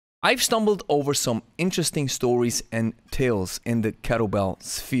I've stumbled over some interesting stories and tales in the kettlebell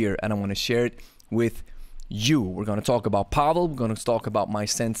sphere, and I want to share it with you. We're going to talk about Pavel, we're going to talk about my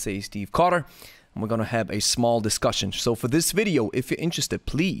sensei, Steve Cotter, and we're going to have a small discussion. So for this video, if you're interested,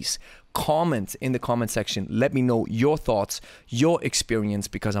 please comment in the comment section. Let me know your thoughts, your experience,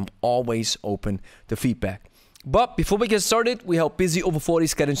 because I'm always open to feedback. But before we get started, we help busy over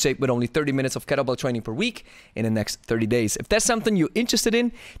 40s get in shape with only 30 minutes of kettlebell training per week in the next 30 days. If that's something you're interested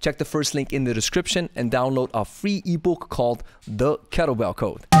in, check the first link in the description and download our free ebook called The Kettlebell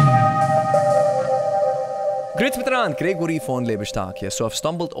Code. Grüezi miteinander, Gregory von Lebe stark here. So I've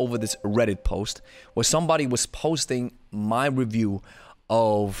stumbled over this Reddit post where somebody was posting my review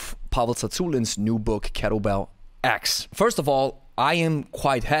of Pavel Tsatsoulin's new book, Kettlebell X. First of all, I am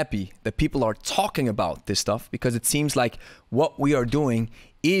quite happy that people are talking about this stuff because it seems like what we are doing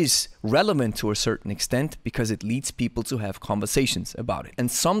is relevant to a certain extent because it leads people to have conversations about it.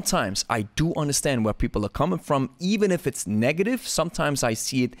 And sometimes I do understand where people are coming from, even if it's negative. Sometimes I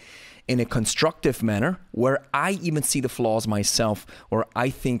see it in a constructive manner where I even see the flaws myself, or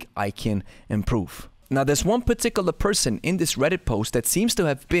I think I can improve. Now, there's one particular person in this Reddit post that seems to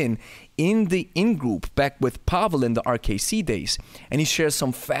have been in the in-group back with Pavel in the RKC days, and he shares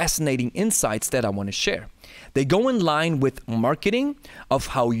some fascinating insights that I want to share. They go in line with marketing of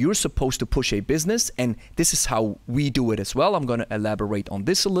how you're supposed to push a business, and this is how we do it as well. I'm going to elaborate on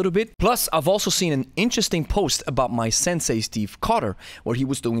this a little bit. Plus, I've also seen an interesting post about my sensei, Steve Cotter, where he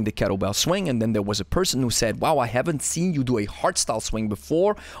was doing the kettlebell swing, and then there was a person who said, wow, I haven't seen you do a hardstyle swing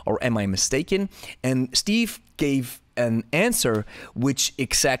before, or am I mistaken? And Steve gave an answer which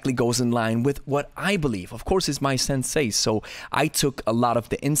exactly goes in line with what I believe. Of course, it's my sensei, so I took a lot of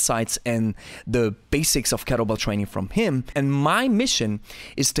the insights and the basics of kettlebell training from him, and my mission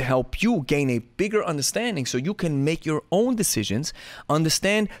is to help you gain a bigger understanding so you can make your own decisions,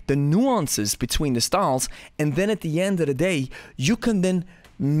 understand the nuances between the styles, and then at the end of the day, you can then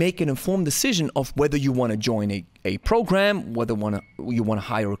make an informed decision of whether you want to join a program, whether you want to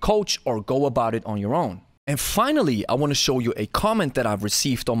hire a coach, or go about it on your own. And finally, I want to show you a comment that I've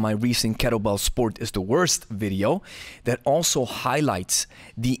received on my recent Kettlebell Sport is the Worst video that also highlights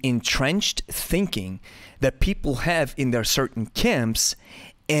the entrenched thinking that people have in their certain camps,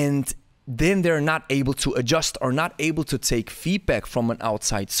 and then they're not able to adjust or not able to take feedback from an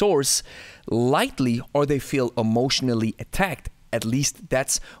outside source lightly, or they feel emotionally attacked. At least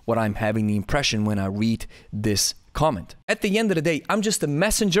that's what I'm having the impression when I read this comment. At the end of the day, I'm just a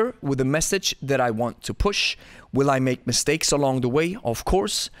messenger with a message that I want to push. Will I make mistakes along the way? Of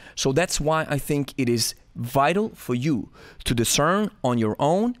course. So that's why I think it is vital for you to discern on your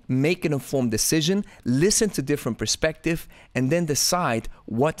own, make an informed decision, listen to different perspectives, and then decide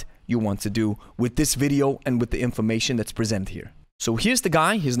what you want to do with this video and with the information that's presented here. So here's the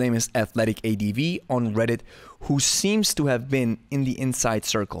guy, his name is Athletic ADV on Reddit, who seems to have been in the inside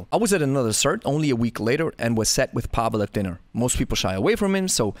circle. I was at another cert only a week later and was sat with Pavel at dinner. Most people shy away from him,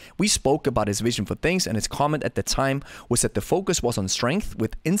 so we spoke about his vision for things, and his comment at the time was that the focus was on strength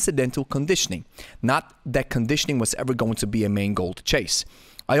with incidental conditioning, not that conditioning was ever going to be a main goal to chase.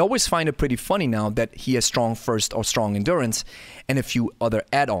 I always find it pretty funny now that he has strong first or strong endurance and a few other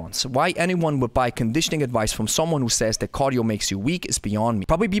add-ons. Why anyone would buy conditioning advice from someone who says that cardio makes you weak is beyond me.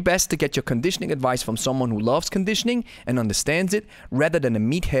 Probably be best to get your conditioning advice from someone who loves conditioning and understands it, rather than a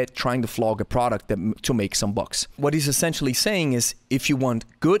meathead trying to flog a product to make some bucks. What he's essentially saying is, if you want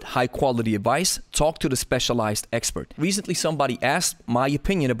good, high-quality advice, talk to the specialized expert. Recently, somebody asked my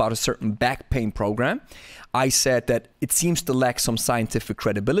opinion about a certain back pain program. I said that it seems to lack some scientific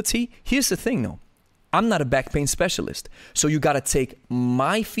credibility. Here's the thing though, I'm not a back pain specialist, so you gotta take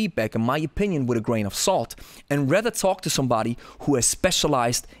my feedback and my opinion with a grain of salt and rather talk to somebody who has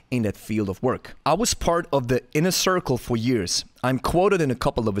specialized in that field of work. I was part of the inner circle for years. I'm quoted in a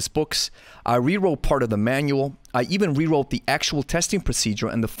couple of his books. I rewrote part of the manual. I even rewrote the actual testing procedure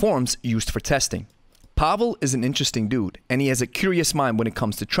and the forms used for testing. Pavel is an interesting dude, and he has a curious mind when it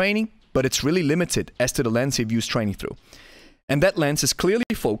comes to training, but it's really limited as to the lens he views training through. And that lens is clearly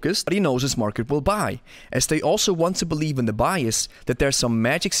focused, but he knows his market will buy, as they also want to believe in the bias that there's some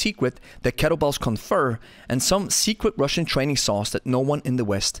magic secret that kettlebells confer and some secret Russian training sauce that no one in the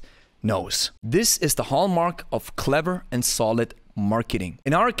West knows. This is the hallmark of clever and solid marketing.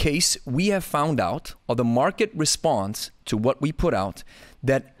 In our case, we have found out, or the market responds to what we put out,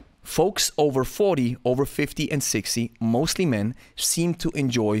 that folks over 40, over 50, and 60, mostly men, seem to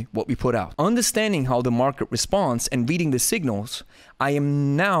enjoy what we put out. Understanding how the market responds and reading the signals, I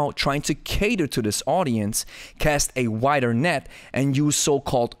am now trying to cater to this audience, cast a wider net, and use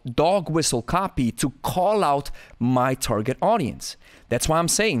so-called dog whistle copy to call out my target audience. That's why I'm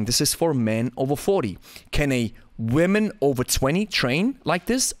saying this is for men over 40. Can a women over 20 train like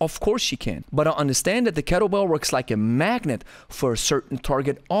this? Of course she can. But I understand that the kettlebell works like a magnet for a certain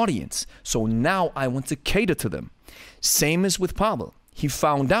target audience. So now I want to cater to them. Same as with Pavel. He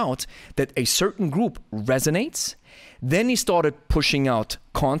found out that a certain group resonates. Then he started pushing out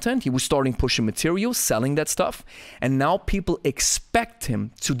content. He was starting pushing material, selling that stuff. And now people expect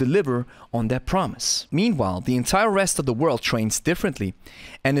him to deliver on that promise. Meanwhile, the entire rest of the world trains differently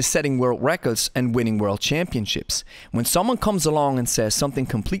and is setting world records and winning world championships. When someone comes along and says something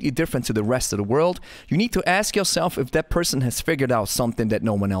completely different to the rest of the world, you need to ask yourself if that person has figured out something that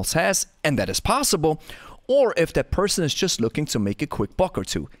no one else has, and that is possible, or if that person is just looking to make a quick buck or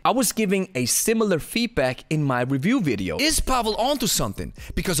two. I was giving a similar feedback in my review video. Is Pavel onto something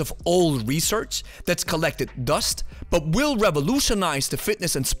because of old research that's collected dust, but will revolutionize the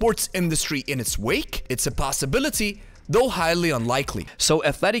fitness and sports industry in its wake? It's a possibility, though highly unlikely. So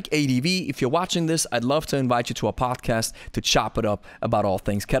Athletic ADV, if you're watching this, I'd love to invite you to a podcast to chop it up about all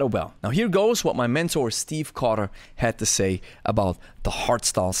things kettlebell. Now here goes what my mentor Steve Carter had to say about the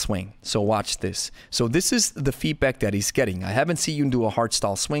hardstyle swing. So watch this. So this is the feedback that he's getting. I haven't seen you do a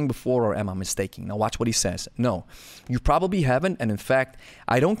hardstyle swing before, or am I mistaken? Now watch what he says. No, you probably haven't, and in fact,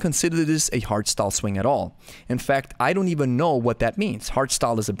 I don't consider this a hardstyle swing at all. In fact, I don't even know what that means.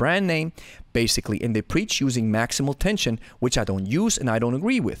 Hardstyle is a brand name, basically, and they preach using maximal tension, which I don't use and I don't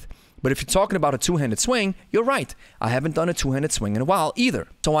agree with. But if you're talking about a two-handed swing, you're right. I haven't done a two-handed swing in a while either.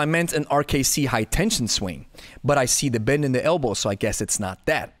 So I meant an RKC high-tension swing. But I see the bend in the elbow, so I guess it's not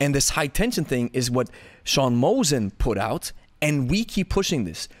that. And this high-tension thing is what Sean Mosen put out, and we keep pushing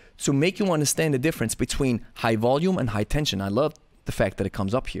this to make you understand the difference between high volume and high tension. I love the fact that it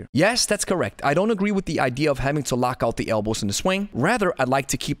comes up here. Yes, that's correct. I don't agree with the idea of having to lock out the elbows in the swing. Rather, I'd like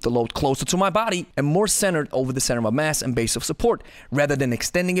to keep the load closer to my body and more centered over the center of mass and base of support, rather than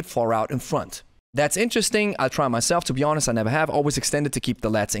extending it far out in front. That's interesting. I'll try myself. To be honest, I never have. Always extended to keep the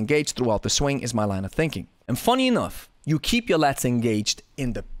lats engaged throughout the swing is my line of thinking. And funny enough, you keep your lats engaged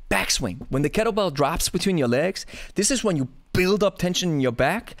in the backswing. When the kettlebell drops between your legs, this is when you build up tension in your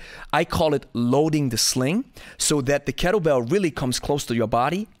back. I call it loading the sling, so that the kettlebell really comes close to your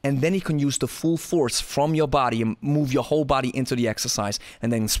body, and then you can use the full force from your body and move your whole body into the exercise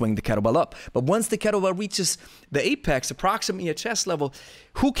and then swing the kettlebell up. But once the kettlebell reaches the apex, approximately at chest level,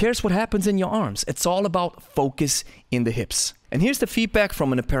 who cares what happens in your arms? It's all about focus in the hips. And here's the feedback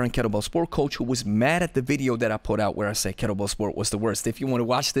from an apparent kettlebell sport coach who was mad at the video that I put out where I say kettlebell sport was the worst. If you want to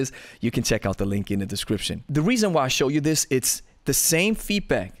watch this, you can check out the link in the description. The reason why I show you this, it's the same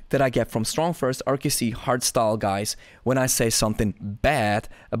feedback that I get from Strong First, RKC, Hardstyle guys when I say something bad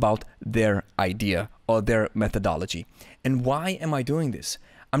about their idea or their methodology. And why am I doing this?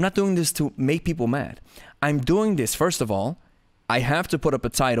 I'm not doing this to make people mad. I'm doing this, first of all, I have to put up a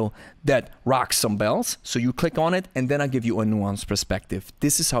title that rocks some bells, so you click on it, and then I give you a nuanced perspective.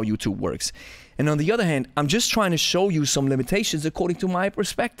 This is how YouTube works. And on the other hand, I'm just trying to show you some limitations according to my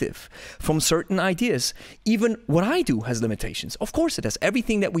perspective from certain ideas. Even what I do has limitations. Of course it has.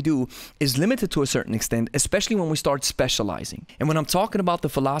 Everything that we do is limited to a certain extent, especially when we start specializing. And when I'm talking about the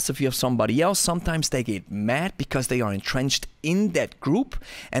philosophy of somebody else, sometimes they get mad because they are entrenched in that group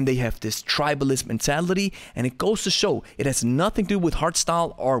and they have this tribalist mentality, and it goes to show it has nothing to do with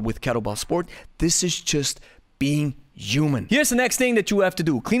hardstyle or with kettlebell sport. This is just being human. Here's the next thing that you have to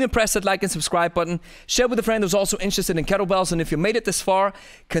do. Clean and press that like and subscribe button. Share with a friend who's also interested in kettlebells. And if you made it this far,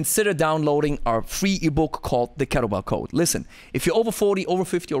 consider downloading our free ebook called The Kettlebell Code. Listen, if you're over 40, over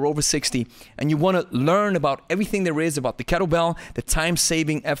 50, or over 60, and you want to learn about everything there is about the kettlebell, the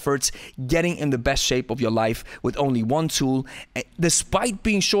time-saving efforts, getting in the best shape of your life with only one tool, despite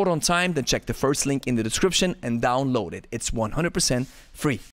being short on time, then check the first link in the description and download it. It's 100% free.